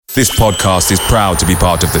This podcast is proud to be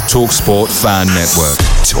part of the TalkSport Fan Network.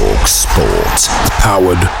 TalkSport.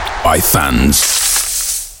 Powered by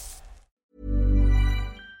fans.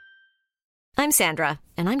 I'm Sandra,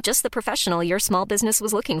 and I'm just the professional your small business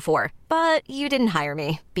was looking for. But you didn't hire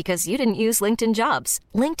me because you didn't use LinkedIn Jobs.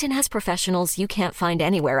 LinkedIn has professionals you can't find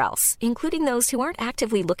anywhere else, including those who aren't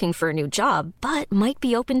actively looking for a new job, but might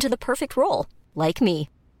be open to the perfect role, like me.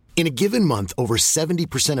 In a given month, over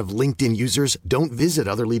 70% of LinkedIn users don't visit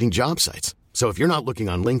other leading job sites. So if you're not looking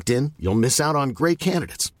on LinkedIn, you'll miss out on great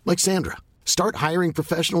candidates like Sandra. Start hiring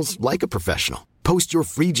professionals like a professional. Post your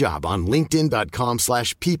free job on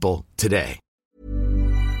linkedin.com/people today.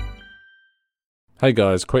 Hey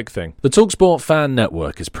guys, quick thing. The TalkSport Fan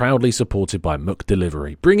Network is proudly supported by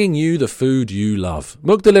McDelivery, bringing you the food you love.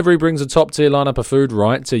 McDelivery brings a top-tier lineup of food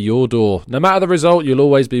right to your door. No matter the result, you'll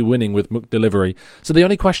always be winning with McDelivery. So the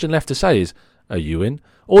only question left to say is, are you in?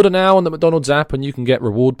 Order now on the McDonald's app and you can get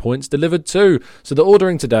reward points delivered too. So the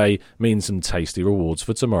ordering today means some tasty rewards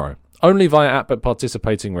for tomorrow. Only via app at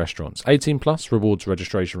participating restaurants. 18 plus, rewards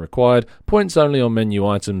registration required. Points only on menu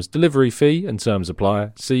items. Delivery fee and terms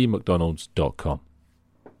apply. See mcdonalds.com.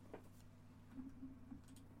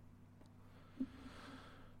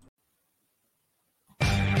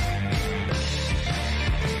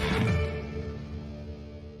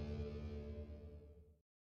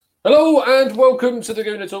 Hello and welcome to the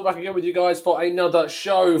Gooner Talk, back again with you guys for another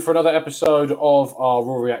show, for another episode of our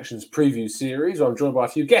Raw Reactions preview series. I'm joined by a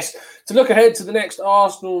few guests to look ahead to the next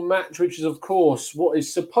Arsenal match, which is, of course, what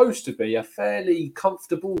is supposed to be a fairly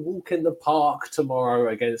comfortable walk in the park tomorrow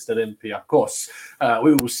against Olympiacos.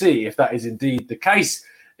 We will see if that is indeed the case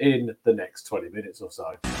in the next 20 minutes or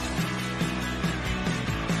so.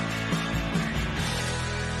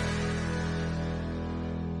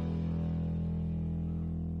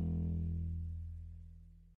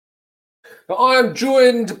 I am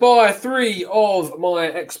joined by three of my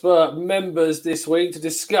expert members this week to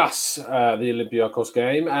discuss the Olympiacos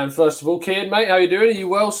game. And first of all, Kian, mate, how you doing? Are you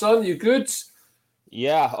well, son? You good?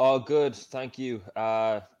 Yeah, all good. Thank you.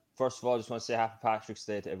 First of all, I just want to say Happy Patrick's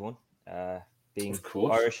Day to everyone. Being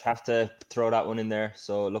Irish, have to throw that one in there.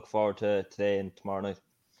 So look forward to today and tomorrow night.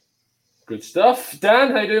 Good stuff.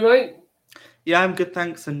 Dan, how you doing, mate? Yeah, I'm good,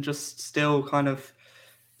 thanks. And just still kind of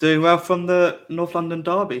doing well from the North London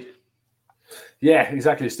derby. Yeah,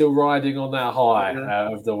 exactly. Still riding on that high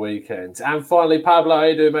of the weekend. And finally, Pablo, how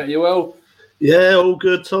you doing, mate? You well? Yeah, all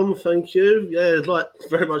good, Tom. Thank you. Yeah, like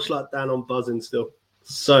very much like Dan, on buzzing still.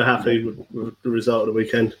 So happy with the result of the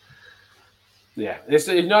weekend. Yeah,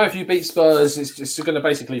 if you beat Spurs, it's just going to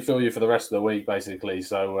basically fill you for the rest of the week, basically.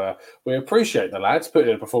 So we appreciate the lads putting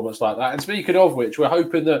in a performance like that. And speaking of which, we're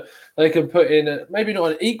hoping that they can put in maybe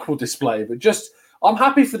not an equal display, but just I'm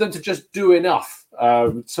happy for them to just do enough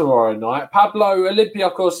tomorrow night. Pablo,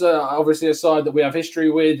 Olympiacos, obviously a side that we have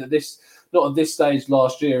history with. Not at this stage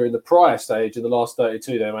last year, in the prior stage, in the last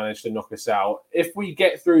 32, they managed to knock us out. If we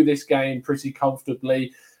get through this game pretty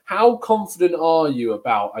comfortably, how confident are you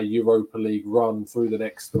about a Europa League run through the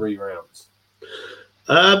next three rounds?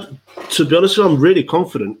 To be honest, I'm really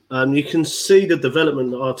confident. You can see the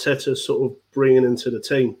development that Arteta's sort of bringing into the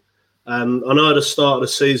team. I know at the start of the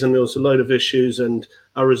season there was a load of issues and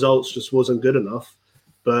our results just wasn't good enough.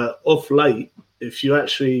 But off late, if you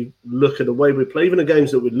actually look at the way we play, even the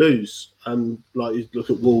games that we lose, like you look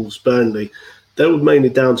at Wolves, Burnley, they were mainly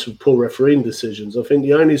down to poor refereeing decisions. I think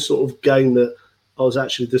the only sort of game that I was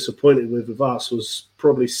actually disappointed with us was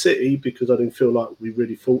probably City, because I didn't feel like we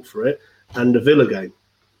really fought for it, and the Villa game.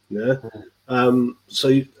 Yeah.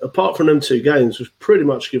 So apart from them two games, we've pretty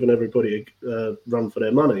much given everybody a run for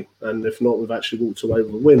their money. And if not, we've actually walked away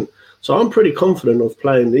with a win. So I'm pretty confident of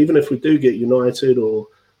playing, even if we do get United or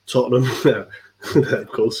Tottenham, of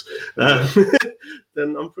course,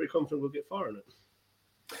 then I'm pretty confident we'll get far in it.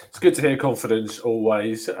 It's good to hear confidence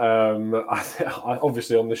always. I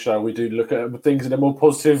obviously on the show we do look at things in a more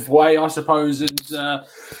positive way, I suppose. And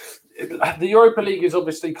the Europa League is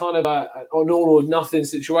obviously kind of an all or nothing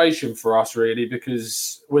situation for us, really,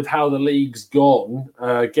 because with how the league's gone,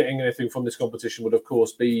 getting anything from this competition would, of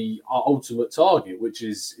course, be our ultimate target, which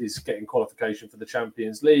is getting qualification for the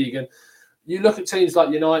Champions League. And you look at teams like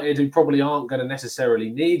United, who probably aren't going to necessarily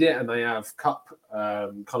need it, and they have cup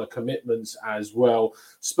kind of commitments as well.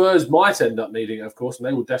 Spurs might end up needing it, of course, and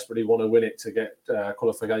they will desperately want to win it to get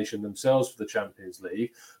qualification themselves for the Champions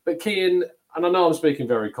League. But Kean, and I know I'm speaking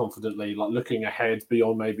very confidently, like looking ahead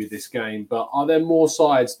beyond maybe this game, but are there more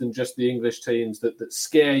sides than just the English teams that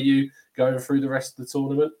scare you going through the rest of the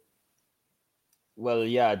tournament? Well,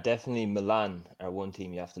 yeah, definitely Milan are one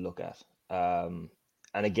team you have to look at.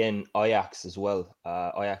 And again, Ajax as well.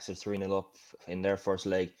 Ajax are 3-0 up in their first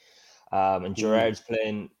leg. And Gerrard's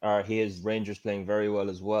his Rangers playing very well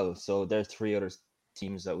as well. So there's 3 other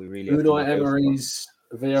teams that we really have to look Unai Emery's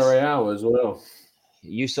Villarreal as well.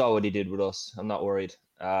 You saw what he did with us. I'm not worried.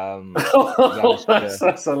 That's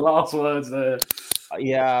the last words there.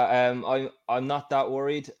 Yeah, I'm not that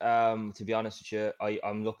worried. To be honest with you,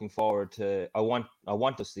 I'm looking forward to. I want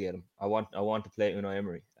us to get him. I want to play Unai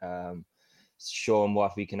Emery. Show him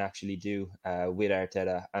what we can actually do with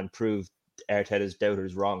Arteta and prove Arteta's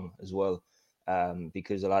doubters wrong as well.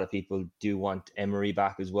 Because a lot of people do want Emery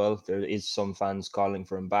back as well. There is some fans calling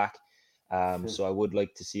for him back. So I would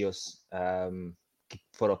like to see us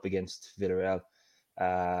put up against Villarreal.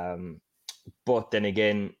 But then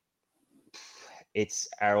again, it's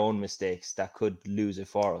our own mistakes that could lose it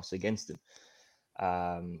for us against them.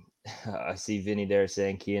 I see Vinny there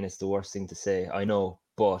saying, Cian, it's the worst thing to say. I know,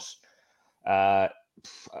 but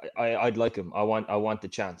I'd like him. I want the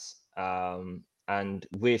chance. And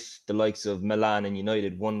with the likes of Milan and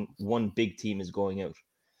United, one big team is going out.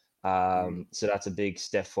 So that's a big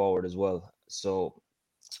step forward as well. So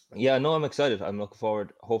yeah, no, I'm excited. I'm looking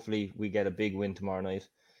forward. Hopefully we get a big win tomorrow night.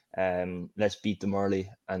 Let's beat them early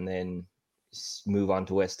and then move on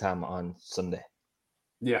to West Ham on Sunday.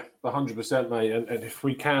 Yeah, 100%, mate. And if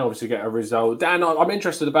we can obviously get a result. Dan, I'm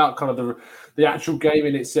interested about kind of the actual game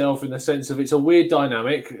in itself, in the sense of it's a weird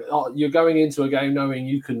dynamic. You're going into a game knowing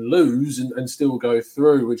you can lose and still go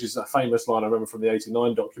through, which is a famous line I remember from the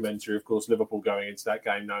 89 documentary. Of course, Liverpool going into that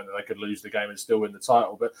game knowing that they could lose the game and still win the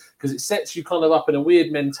title. But because it sets you kind of up in a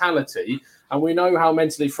weird mentality. And we know how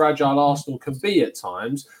mentally fragile Arsenal can be at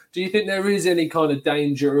times. Do you think there is any kind of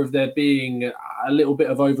danger of there being a little bit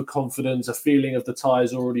of overconfidence, a feeling of the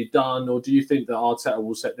tie's already done? Or do you think that Arteta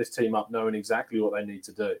will set this team up knowing exactly what they need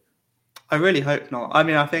to do? I really hope not. I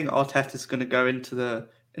mean, I think Arteta's going to go into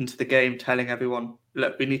the game telling everyone,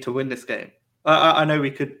 look, we need to win this game. I know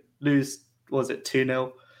we could lose, was it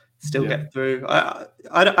 2-0, still get through.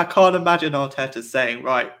 I can't imagine Arteta saying,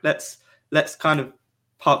 right, let's kind of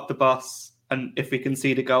park the bus, and if we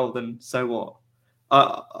concede a goal, then so what?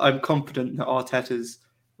 I'm confident that Arteta's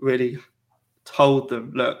really told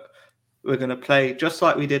them, look, we're going to play just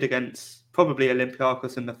like we did against probably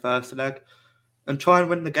Olympiacos in the first leg and try and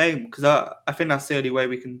win the game, because I think that's the only way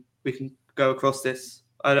we can go across this.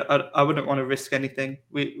 I wouldn't want to risk anything.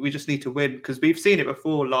 We just need to win, because we've seen it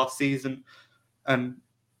before last season and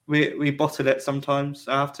we bottle it sometimes.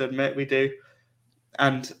 I have to admit we do.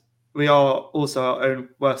 And we are also our own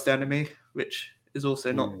worst enemy, which is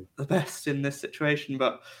also not the best in this situation.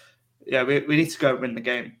 But yeah, we need to go and win the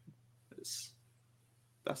game.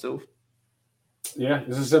 That's all. Yeah,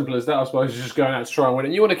 it's as simple as that, I suppose. You're just going out to try and win it.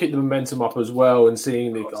 And you want to keep the momentum up as well, and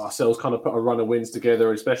seeing ourselves kind of put a run of wins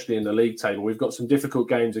together, especially in the league table. We've got some difficult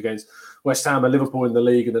games against West Ham and Liverpool in the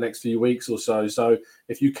league in the next few weeks or so. So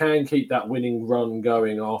if you can keep that winning run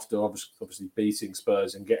going after obviously beating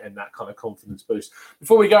Spurs and getting that kind of confidence boost.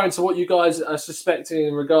 Before we go into what you guys are suspecting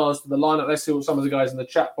in regards to the lineup, let's see what some of the guys in the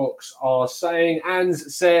chat box are saying.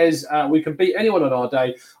 Ans says, we can beat anyone on our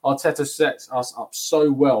day. Arteta sets us up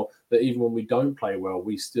so well that even when we don't play well,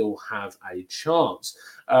 we still have a chance.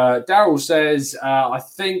 Daryl says, I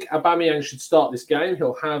think Aubameyang should start this game.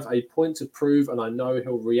 He'll have a point to prove, and I know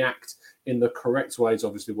he'll react in the correct ways.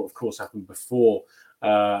 Obviously, what of course happened before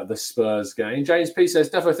the Spurs game. James P says,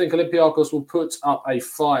 definitely think Olympiacos will put up a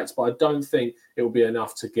fight, but I don't think it will be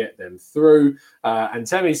enough to get them through. And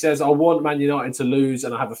Temi says, I want Man United to lose,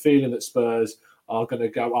 and I have a feeling that Spurs are going to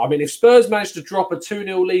go. I mean, if Spurs manage to drop a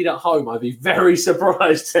 2-0 lead at home, I'd be very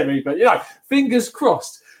surprised, Timmy. But, fingers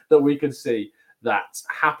crossed that we can see that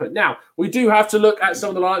happen. Now, we do have to look at some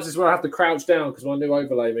of the lineups. This is where I have to crouch down because my new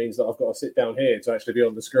overlay means that I've got to sit down here to actually be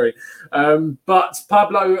on the screen. But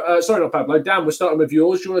Dan, we're starting with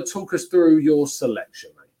yours. Do you want to talk us through your selection,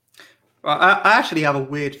 mate? Well, I actually have a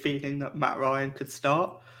weird feeling that Matt Ryan could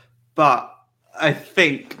start, but I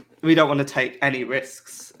think we don't want to take any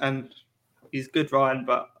risks. And he's good, Ryan,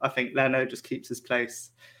 but I think Leno just keeps his place.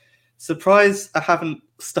 Surprised I haven't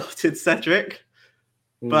started Cedric,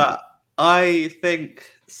 but I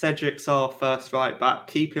think Cedric's our first right back.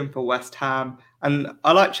 Keep him for West Ham. And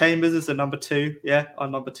I like Chambers as a number 2. Yeah, our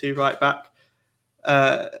number 2 right back.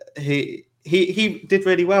 He did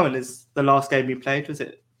really well in the last game he played. Was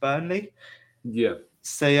it Burnley? Yeah.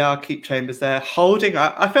 So yeah, I'll keep Chambers there. Holding,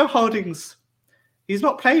 I feel Holding's... He's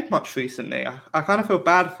not played much recently. I kind of feel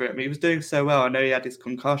bad for him. He was doing so well. I know he had his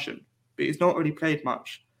concussion, but he's not really played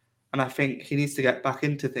much. And I think he needs to get back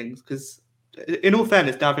into things because, in all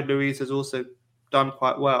fairness, David Luiz has also done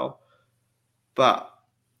quite well. But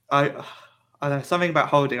I I don't know, something about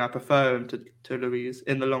Holding. I prefer him to Luiz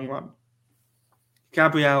in the long run.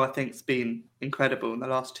 Gabriel, I think, has been incredible in the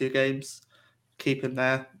last 2 games. Keep him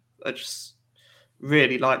there. I just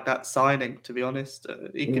really like that signing, to be honest.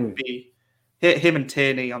 He could be him and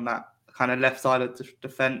Tierney on that kind of left side of the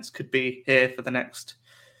defence could be here for the next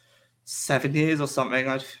 7 years or something.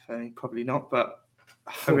 Probably not, but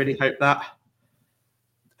I really hope that.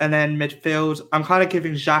 And then midfield, I'm kind of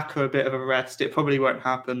giving Xhaka a bit of a rest. It probably won't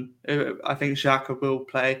happen. I think Xhaka will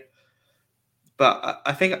play. But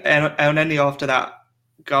I think Elneny after that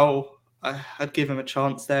goal, I'd give him a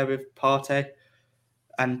chance there with Partey.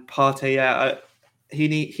 And Partey, he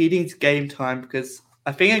needs game time because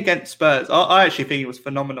I think against Spurs, I actually think he was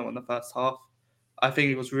phenomenal in the first half. I think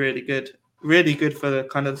he was really good for the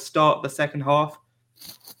kind of the start of the second half.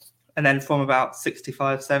 And then from about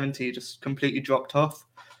 65, 70, he just completely dropped off.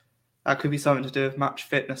 That could be something to do with match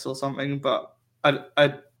fitness or something, but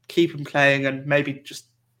I'd keep him playing and maybe just,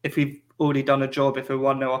 if we've already done a job, if we're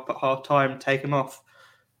 1-0 up at half time, take him off.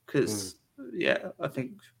 Because, I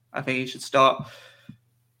think he should start.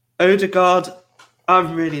 Odegaard,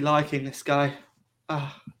 I'm really liking this guy.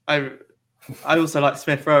 I also like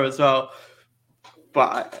Smith Rowe as well,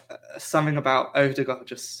 but something about Odegaard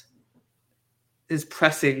just is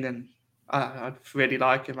pressing, and I really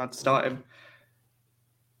like him. I'd start him.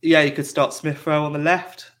 Yeah, you could start Smith Rowe on the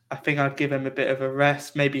left. I think I'd give him a bit of a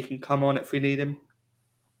rest. Maybe he can come on if we need him.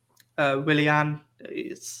 Willian,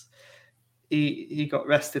 he got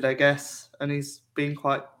rested, I guess, and he's been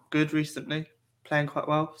quite good recently, playing quite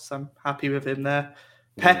well. So I'm happy with him there.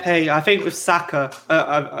 Pepe, I think with Saka,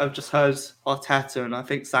 I've just heard Arteta, and I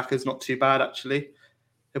think Saka's not too bad actually.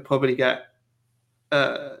 He'll probably get.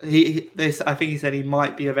 I think he said he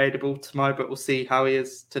might be available tomorrow, but we'll see how he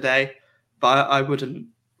is today. But I wouldn't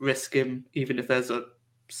risk him, even if there's a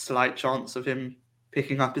slight chance of him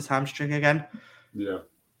picking up his hamstring again. Yeah.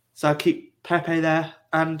 So I keep Pepe there,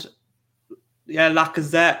 and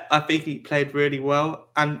Lacazette. I think he played really well,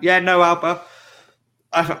 and no Alba.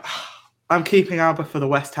 I'm keeping Alba for the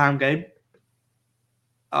West Ham game.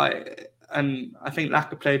 I think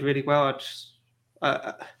Laka played really well.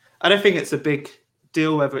 I don't think it's a big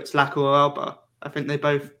deal whether it's Laka or Alba. I think they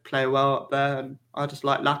both play well up there, and I just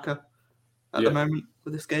like Laka at the moment for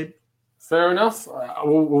this game. Fair enough.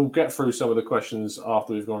 We'll get through some of the questions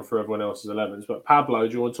after we've gone through everyone else's 11s. But Pablo,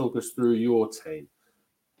 do you want to talk us through your team?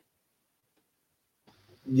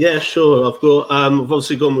 Yeah, sure. I've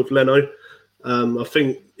obviously gone with Leno. I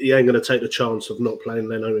think he ain't going to take the chance of not playing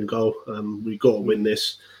Leno in goal. We've got to win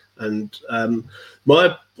this. And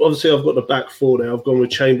obviously I've got the back 4 now. I've gone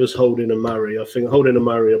with Chambers, Holding and Murray. I think Holding and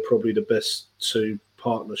Murray are probably the best 2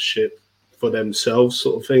 partnership for themselves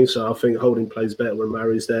sort of thing. So I think Holding plays better when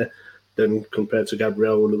Murray's there than compared to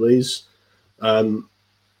Gabriel or Luiz.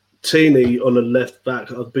 Tierney on the left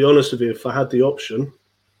back, I'll be honest with you, if I had the option,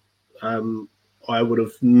 I would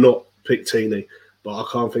have not picked Tierney, but I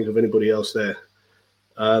can't think of anybody else there.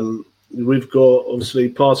 We've got obviously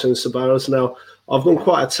Partey and Ceballos. Now, I've gone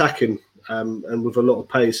quite attacking and with a lot of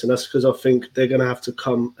pace, and that's because I think they're going to have to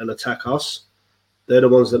come and attack us. They're the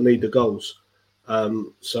ones that need the goals.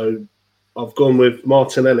 So I've gone with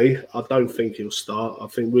Martinelli. I don't think he'll start. I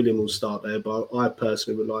think William will start there, but I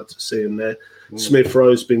personally would like to see him there. Smith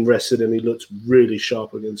Rowe's been rested and he looked really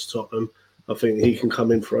sharp against Tottenham. I think he can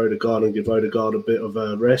come in for Odegaard and give Odegaard a bit of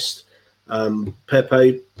a rest.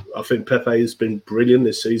 Pepe, I think Pepe has been brilliant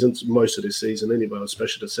this season, most of this season anyway,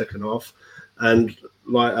 especially the second half. And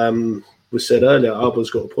like we said earlier,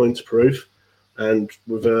 Alba's got a point to prove. And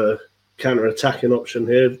with a counter-attacking option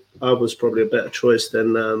here, Alba's probably a better choice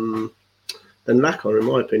than Lacazette, in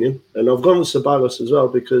my opinion. And I've gone with Ceballos as well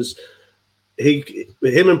because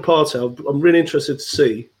him and Partey, I'm really interested to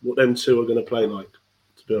see what them 2 are going to play like,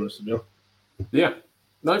 to be honest with you. Yeah.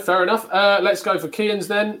 No, fair enough. Let's go for Keane's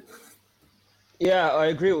then. Yeah, I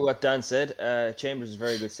agree with what Dan said. Chambers is a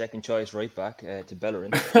very good second choice right back to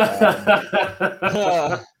Bellerin.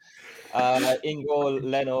 In goal,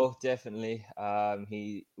 Leno, definitely.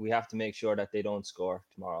 We have to make sure that they don't score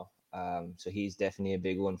tomorrow. So he's definitely a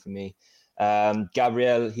big one for me.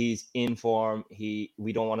 Gabriel, he's in form.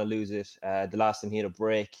 We don't want to lose it. The last time he had a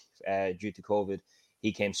break due to COVID,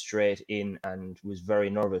 he came straight in and was very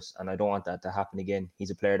nervous, and I don't want that to happen again. He's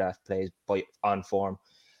a player that plays on form.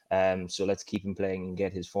 So let's keep him playing and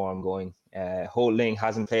get his form going. Holding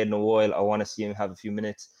hasn't played in a while. I want to see him have a few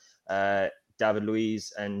minutes. David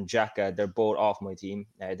Luiz and Xhaka, they're both off my team.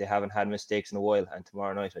 They haven't had mistakes in a while, and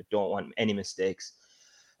tomorrow night I don't want any mistakes.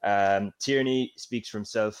 Tierney speaks for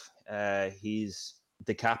himself. He's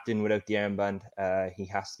the captain without the armband. He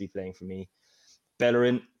has to be playing for me.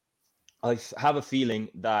 Bellerin, I have a feeling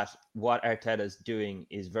that what Arteta's doing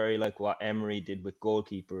is very like what Emery did with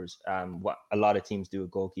goalkeepers, what a lot of teams do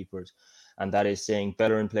with goalkeepers, and that is saying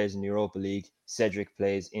Bellerin plays in the Europa League, Cedric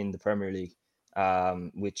plays in the Premier League,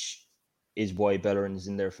 which is why Bellerin is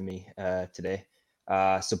in there for me today.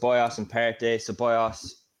 Ceballos and Partey.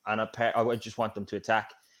 Ceballos and I would just want them to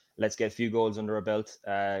attack. Let's get a few goals under our belt.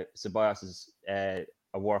 Ceballos is a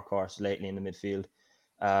workhorse lately in the midfield.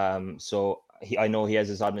 So I know he has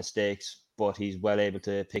his odd mistakes, but he's well able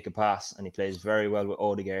to pick a pass, and he plays very well with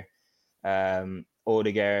Odegaard.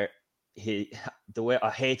 Odegaard, the way I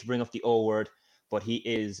hate to bring up the O word, but he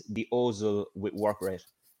is the Ozil with work rate.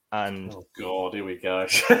 And oh God, here we go.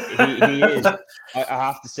 he is. I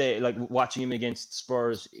have to say, like watching him against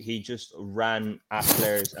Spurs, he just ran at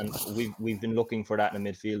players, and we've been looking for that in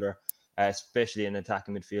a midfielder, especially an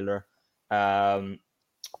attacking midfielder.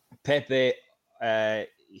 Pepe,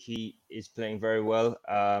 he is playing very well,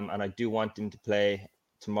 and I do want him to play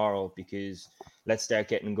tomorrow because let's start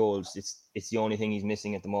getting goals. It's the only thing he's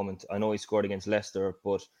missing at the moment. I know he scored against Leicester,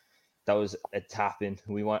 but that was a tap in.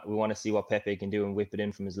 We want to see what Pepe can do and whip it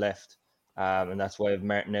in from his left, and that's why I have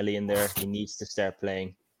Martinelli in there. He needs to start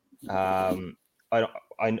playing. I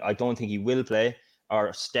don't think he will play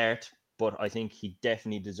or start, but I think he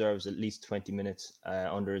definitely deserves at least 20 minutes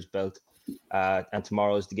under his belt. And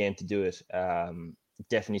tomorrow is the game to do it.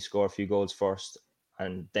 Definitely score a few goals first,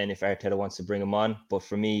 and then if Arteta wants to bring him on. But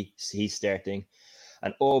for me, he's starting.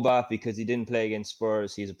 And Oba, because he didn't play against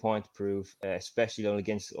Spurs, he's a point to prove, especially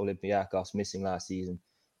against Olympiacos, missing last season.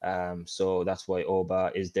 So that's why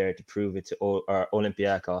Oba is there to prove it to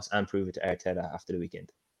Olympiacos and prove it to Arteta after the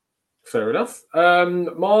weekend. Fair enough.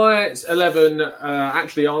 My 11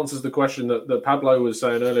 actually answers the question that Pablo was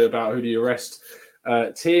saying earlier about who do you rest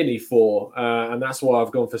Tierney for, and that's why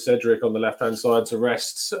I've gone for Cedric on the left-hand side to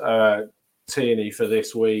rest Tierney for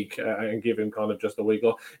this week and give him kind of just a week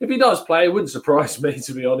off. If he does play, it wouldn't surprise me,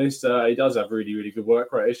 to be honest. He does have really, really good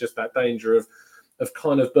work rate. It's just that danger of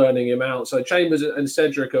kind of burning him out. So Chambers and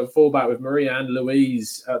Cedric at fullback with Marie and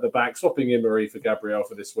Louise at the back, swapping in Marie for Gabriel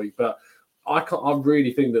for this week. But I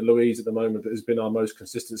really think that Louise at the moment has been our most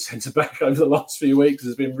consistent centre-back over the last few weeks.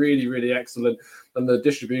 Has been really, really excellent. And the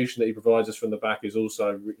distribution that he provides us from the back is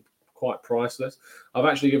also quite priceless. I've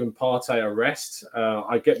actually given Partey a rest.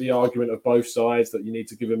 I get the argument of both sides that you need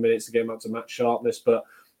to give him minutes to get him up to match sharpness. But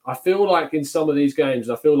I feel like in some of these games,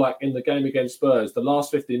 I feel like in the game against Spurs, the last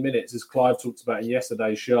 15 minutes, as Clive talked about in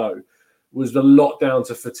yesterday's show, was a lot down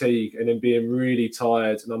to fatigue and then being really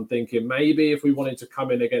tired. And I'm thinking maybe if we wanted to come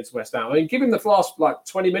in against West Ham, I mean, give him the last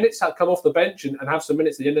 20 minutes, come off the bench and have some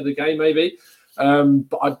minutes at the end of the game maybe.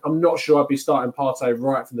 But I'm not sure I'd be starting Partey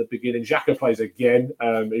right from the beginning. Xhaka plays again.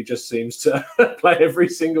 He just seems to play every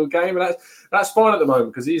single game. And that's fine at the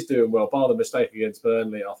moment because he's doing well. Bar the mistake against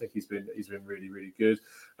Burnley, I think he's been really, really good.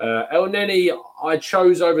 El Neni, I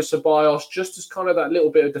chose over Ceballos just as kind of that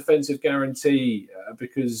little bit of defensive guarantee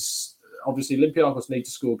because obviously Olympiacos need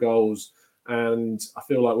to score goals, and I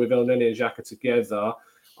feel like with El Neni and Xhaka together,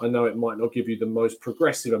 I know it might not give you the most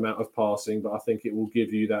progressive amount of passing, but I think it will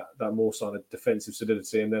give you that more sort of defensive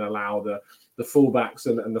solidity and then allow the fullbacks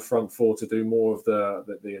and the front four to do more of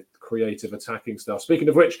the creative attacking stuff. Speaking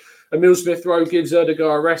of which, Emile Smith-Rowe gives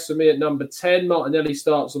Odegaard a rest for me at number 10. Martinelli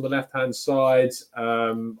starts on the left-hand side.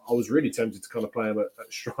 I was really tempted to kind of play him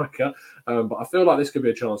at striker, but I feel like this could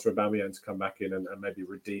be a chance for Aubameyang to come back in and maybe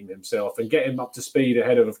redeem himself and get him up to speed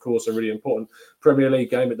ahead of course, a really important Premier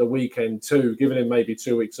League game at the weekend too. Giving him maybe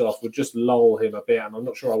 2 weeks off would just lull him a bit, and I'm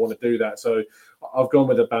not sure I want to do that. So I've gone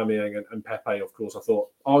with Aubameyang and Pepe, of course. I thought,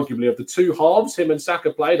 arguably, of the two halves him and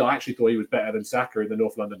Saka played, I actually thought he was better than Saka in the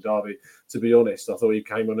North London derby, to be honest. I thought he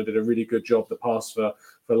came on and did a really good job. The pass for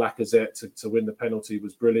Lacazette to win the penalty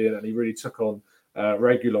was brilliant, and he really took on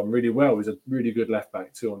Reguilon really well. He's a really good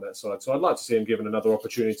left-back too on that side. So I'd like to see him given another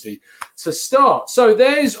opportunity to start. So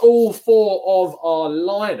there's all four of our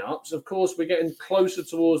lineups. Of course, we're getting closer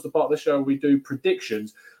towards the part of the show where we do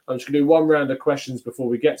predictions. I'm just going to do one round of questions before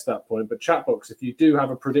we get to that point. But chat box, if you do have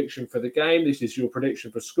a prediction for the game, this is your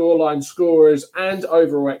prediction for scoreline, scorers, and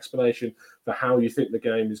overall explanation for how you think the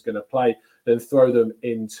game is going to play, then throw them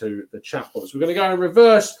into the chat box. We're going to go in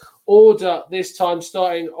reverse order this time,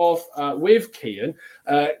 starting off with Kian.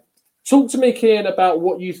 Talk to me, Kian, about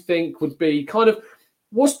what you think would be kind of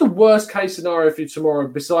what's the worst case scenario for you tomorrow,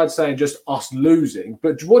 besides saying just us losing?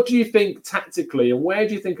 But what do you think tactically, and where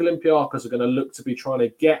do you think Olympiacos are going to look to be trying to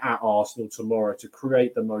get at Arsenal tomorrow to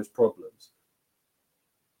create the most problems?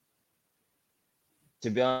 To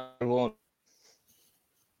be honest,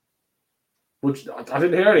 Which I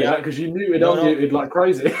didn't hear any of that because you muted unmuted like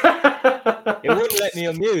crazy. It wouldn't let me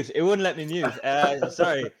unmute. It wouldn't let me mute.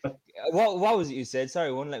 Sorry. What was it you said? Sorry,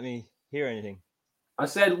 it wouldn't let me hear anything. I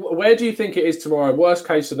said, where do you think it is tomorrow? Worst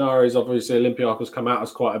case scenario is obviously Olympiacos come out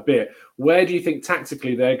as quite a bit. Where do you think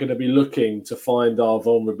tactically they're going to be looking to find our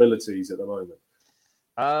vulnerabilities at the moment?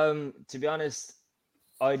 To be honest,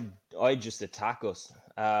 I'd just attack us.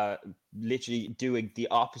 Literally doing the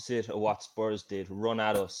opposite of what Spurs did, run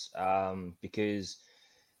at us. Because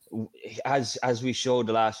as we showed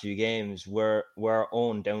the last few games, we're our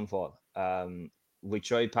own downfall. We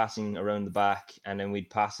tried passing around the back, and then we'd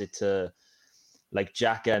pass it to like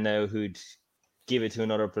Xhaka now, who'd give it to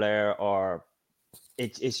another player, or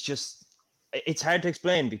it's hard to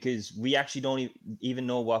explain because we actually don't even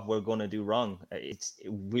know what we're going to do wrong.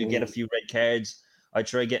 We'll get a few red cards. I'd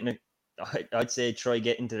say try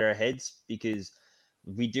get into their heads because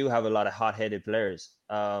we do have a lot of hot-headed players.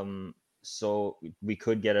 So we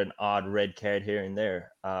could get an odd red card here and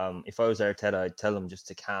there. If I was Arteta, I'd tell them just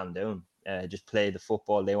to calm down, just play the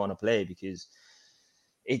football they want to play, because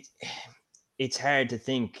it's hard to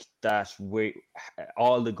think that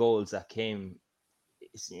all the goals that came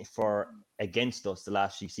against us the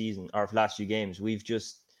last few seasons or last few games, we've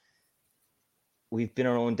been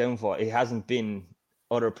our own downfall. It hasn't been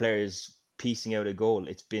other players piecing out a goal.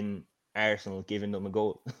 It's been Arsenal giving them a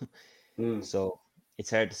goal. So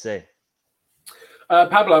it's hard to say.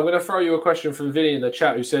 Pablo, I'm going to throw you a question from Vinny in the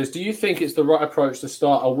chat who says, do you think it's the right approach to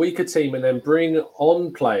start a weaker team and then bring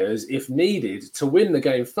on players if needed to win the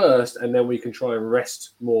game first, and then we can try and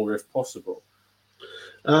rest more if possible?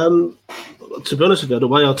 To be honest with you, the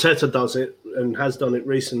way Arteta does it and has done it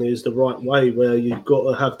recently is the right way, where you've got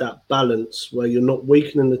to have that balance where you're not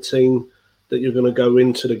weakening the team that you're going to go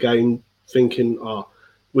into the game thinking,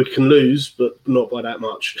 we can lose, but not by that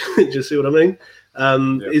much. Do you see what I mean?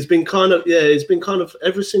 It's been kind of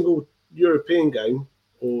every single European game,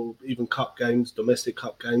 or even cup games, domestic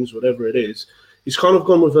cup games, whatever it is, he's kind of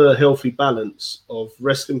gone with a healthy balance of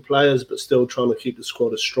resting players but still trying to keep the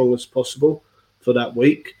squad as strong as possible for that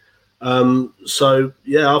week. I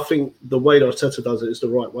think the way that Arteta does it is the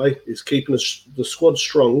right way. It's keeping the squad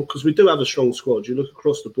strong, because we do have a strong squad. You look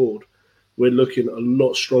across the board, we're looking a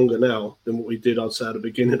lot stronger now than what we did, I'd say, at the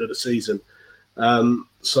beginning of the season.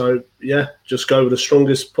 Just go with the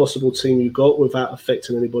strongest possible team you got without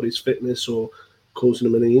affecting anybody's fitness or causing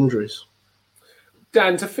them any injuries.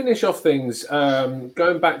 Dan, to finish off things,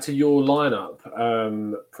 going back to your lineup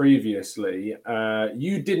previously,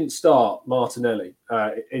 you didn't start Martinelli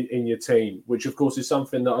in your team, which of course is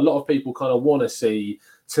something that a lot of people kind of want to see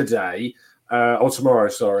today or tomorrow.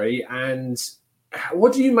 Sorry, and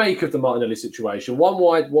what do you make of the Martinelli situation?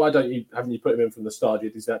 Why haven't you put him in from the start?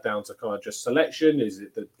 Is that down to kind of just selection? Is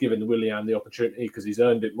it that giving Willian the opportunity because he's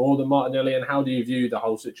earned it more than Martinelli? And how do you view the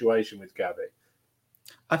whole situation with Gabby?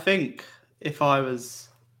 I think if I was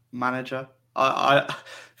manager,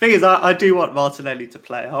 thing is, I do want Martinelli to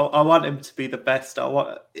play. I want him to be the best.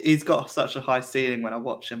 He's got such a high ceiling when I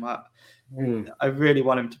watch him. I really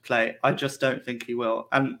want him to play. I just don't think he will.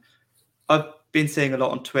 And I've been seeing a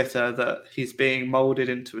lot on Twitter that he's being moulded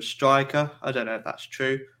into a striker. I don't know if that's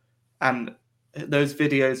true. And those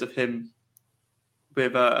videos of him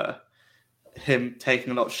with him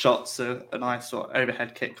taking a lot of shots, a nice sort of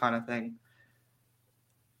overhead kick kind of thing,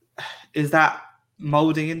 is that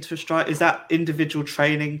moulding into a striker? Is that individual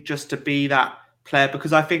training just to be that player?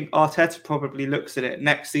 Because I think Arteta probably looks at it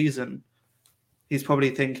next season. He's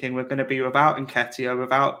probably thinking we're going to be without Nketiah,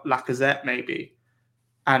 without Lacazette maybe.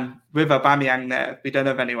 And with Aubameyang there, we don't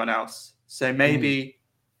have anyone else. So maybe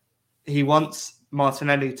he wants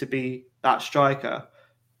Martinelli to be that striker.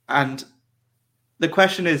 And the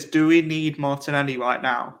question is, do we need Martinelli right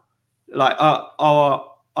now? Like, are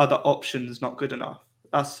our other options not good enough?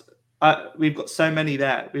 We've got so many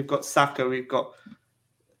there. We've got Saka, we've got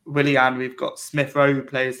Willian, we've got Smith Rowe who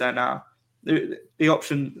plays there now. The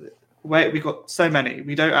option, we've got so many.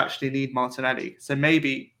 We don't actually need Martinelli. So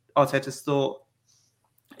maybe Arteta's thought,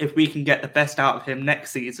 if we can get the best out of him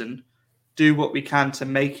next season, do what we can to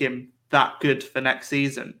make him that good for next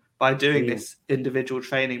season by doing this individual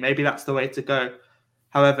training. Maybe that's the way to go.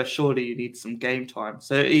 However, surely you need some game time.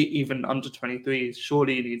 So even under 23s,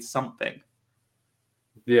 surely you need something.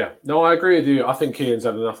 Yeah, no, I agree with you. I think Ian's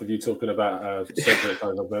had enough of you talking about separate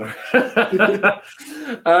times up there.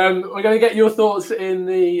 We're going to get your thoughts in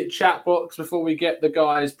the chat box before we get the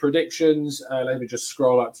guys' predictions. Let me just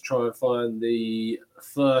scroll up to try and find the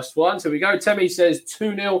first one. So we go. Temi says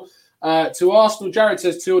 2-0 to Arsenal. Jared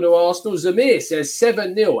says 2-0 Arsenal. Zamir says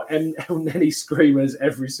 7-0. And Nelly screamers,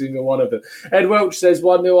 every single one of them. Ed Welch says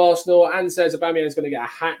 1-0 Arsenal and says Aubameyang is going to get a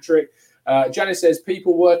hat-trick. Janice says,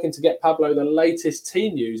 people working to get Pablo the latest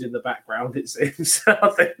team news in the background, it seems. I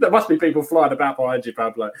think there must be people flying about behind you,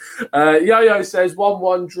 Pablo. Yo-Yo says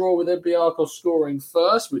 1-1 draw with Olympiacos scoring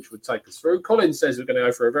first, which would take us through. Colin says we're going to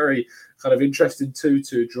go for a very kind of interesting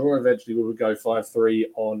 2-2 draw. Eventually we will go 5-3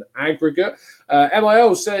 on aggregate.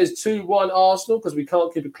 MIL says 2-1 Arsenal because we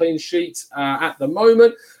can't keep a clean sheet at the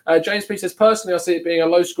moment. James P says, personally, I see it being a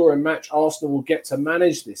low-scoring match. Arsenal will get to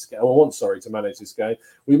manage this game, to manage this game.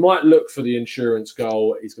 We might look for the insurance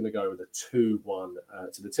goal. He's going to go with a 2-1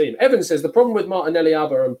 to the team. Evan says, the problem with Martinelli,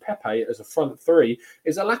 Abba and Pepe as a front three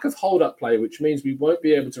is a lack of hold-up play, which means we won't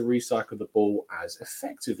be able to recycle the ball as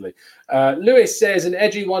effectively. Lewis says, an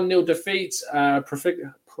edgy 1-0 defeat,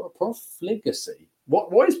 profligacy.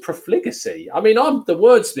 What is profligacy? I mean, I'm the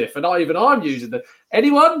wordsmith, and I'm using the...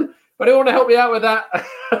 Anyone want to help me out with that?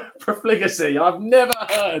 Profligacy. I've never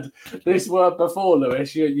heard this word before,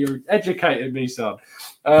 Lewis. You're educating me, son.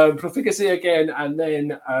 Profligacy again, and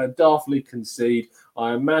then daftly concede.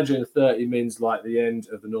 I imagine 30 mins like the end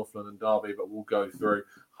of the North London derby, but we'll go through.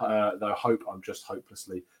 Though I'm just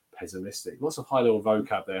hopelessly pessimistic. Lots of high-level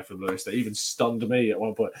vocab there from Lewis. They even stunned me at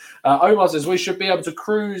one point. Omar says, we should be able to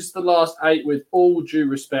cruise the last 8 with all due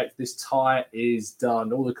respect. This tie is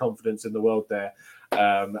done. All the confidence in the world there.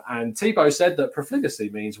 And Thibaut said that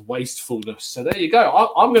profligacy means wastefulness. So there you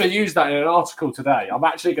go. I'm going to use that in an article today. I'm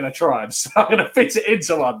actually going to try and I'm going to fit it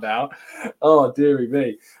into one now. Oh, dearie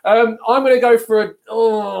me. I'm going to go for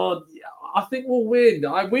I think we'll win.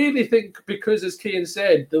 I weirdly think because, as Kian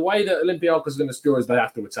said, the way that Olympiacos is going to score is they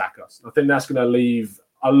have to attack us. I think that's going to leave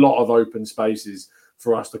a lot of open spaces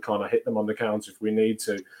for us to kind of hit them on the counter if we need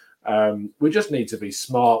to. We just need to be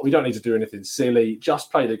smart. We don't need to do anything silly.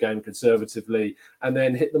 Just play the game conservatively and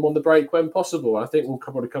then hit them on the break when possible. I think we'll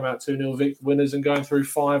probably come out 2-0 winners and going through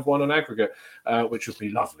 5-1 on aggregate, which would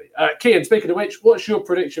be lovely. Kian, speaking of which, what's your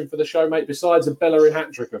prediction for the show, mate, besides a Bellerin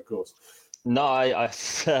hat-trick, of course? No, I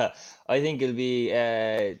think it'll be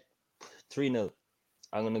 3-0.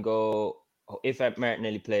 I'm going to go, if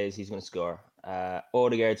Martinelli plays, he's going to score.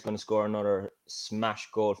 Odegaard's going to score another smash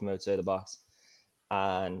goal from outside the box.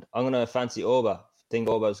 And I'm going to fancy Oba. I think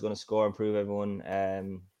Oba is going to score and prove everyone,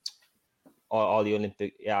 all the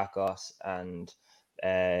Olympiacos and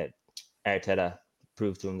Arteta,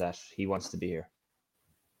 prove to him that he wants to be here.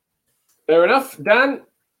 Fair enough. Dan?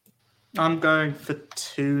 I'm going for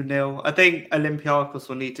 2-0. I think Olympiacos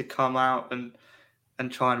will need to come out and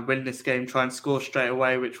try and win this game, try and score straight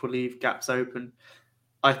away, which will leave gaps open.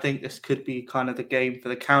 I think this could be kind of the game for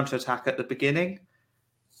the counter-attack at the beginning,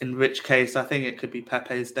 in which case I think it could be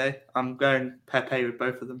Pepe's day. I'm going Pepe with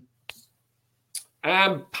both of them.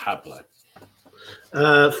 And Pablo.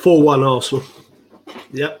 4-1 Arsenal.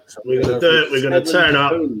 Yep, we're going to do it. We're going to turn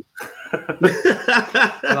up.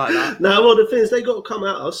 Like that. No, well, the thing is, they got to come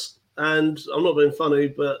at us. And I'm not being funny,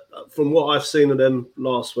 but from what I've seen of them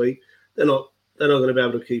last week, they're not going to be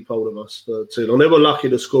able to keep hold of us for too long. They were lucky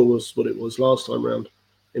the score was what it was last time round,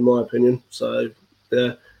 in my opinion. So,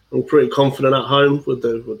 yeah, I'm pretty confident at home with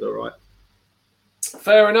the right.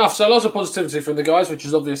 Fair enough. So lots of positivity from the guys, which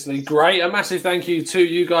is obviously great. A massive thank you to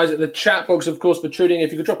you guys at the chat box, of course, for tuning in.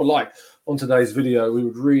 If you could drop a like on today's video, we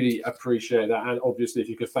would really appreciate that. And obviously, if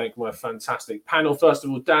you could thank my fantastic panel. First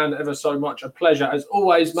of all, Dan, ever so much a pleasure as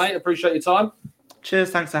always, mate. Appreciate your time.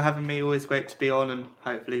 Cheers. Thanks for having me. Always great to be on, and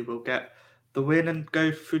hopefully we'll get the win and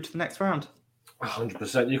go through to the next round.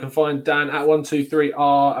 100%. You can find Dan at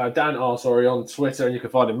 123R, Dan R, on Twitter, and you can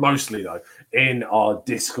find him mostly, though, in our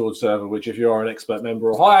Discord server, which if you are an expert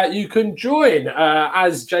member or higher, you can join,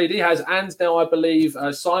 as JD has, and now I believe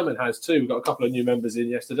Simon has too. We've got a couple of new members in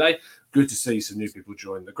yesterday. Good to see some new people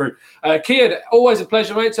join the group. Kian, always a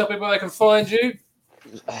pleasure, mate. Tell people where they can find you.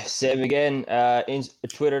 Same again, in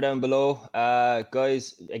Twitter down below.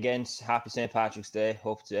 Guys, again, happy St. Patrick's Day.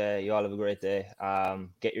 Hope you all have a great day.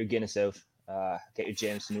 Get your Guinness out. Get your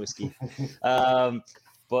Jameson whiskey.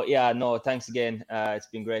 But yeah, no, thanks again. It's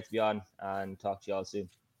been great to be on, and talk to you all soon.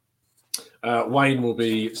 Wayne will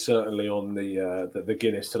be certainly on the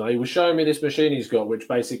Guinness tonight. He was showing me this machine he's got, which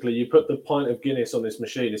basically you put the pint of Guinness on this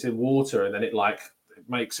machine. It's in water, and then it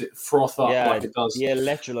makes it froth up like it does. Yeah,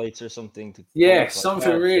 electrolytes or something.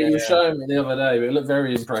 Something really. You were showing me the other day, but it looked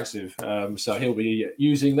very impressive. So he'll be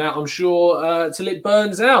using that, I'm sure, till it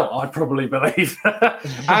burns out, I probably believe.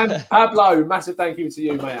 And Pablo, massive thank you to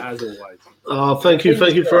you, mate, as always. Thank you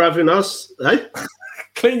for having us. Hey?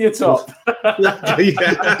 Clean your top. But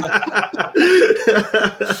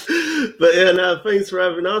yeah, no, thanks for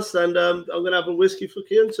having us. And I'm going to have a whiskey for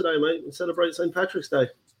Kian today, mate, and celebrate St. Patrick's Day.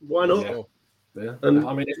 Why not? Yeah. Yeah. I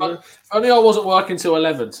mean, if only I wasn't working till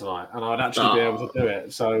 11 tonight, and I'd actually be able to do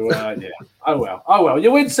it. So, yeah. Oh well.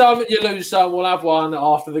 You win some, you lose some. We'll have one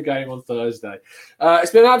after the game on Thursday.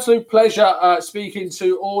 It's been an absolute pleasure speaking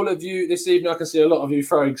to all of you this evening. I can see a lot of you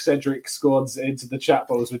throwing Cedric squads into the chat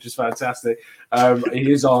box, which is fantastic.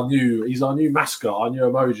 He's our new mascot, our new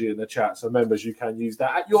emoji in the chat. So, members, you can use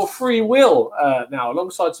that at your free will now,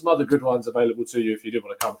 alongside some other good ones available to you if you do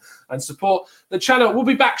want to come and support the channel. We'll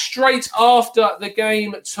be back straight after the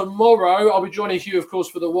game tomorrow. I'll be joining Hugh, of course,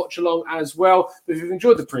 for the watch along as well. But if you've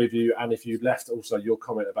enjoyed the preview and if you've left also your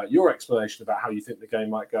comment about your explanation about how you think the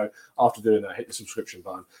game might go after doing that, hit the subscription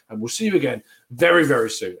button. And we'll see you again very,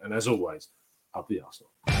 very soon. And as always, up the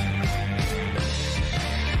Arsenal.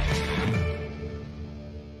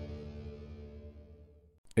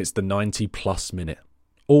 It's the 90-plus minute.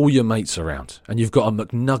 All your mates around, and you've got a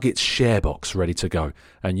McNuggets share box ready to go,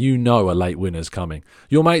 and you know a late winner's coming.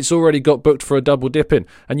 Your mate's already got booked for a double dipping,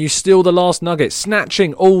 and you steal the last nugget,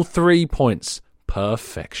 snatching all 3 points.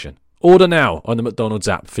 Perfection. Order now on the McDonald's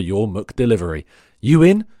app for your McDelivery. You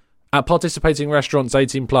in? At participating restaurants,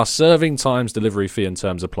 18 plus, serving times, delivery fee and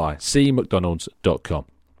terms apply. See mcdonalds.com.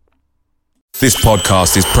 This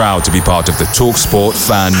podcast is proud to be part of the TalkSport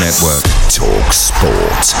Fan Network.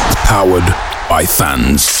 TalkSport. Powered by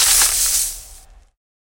fans.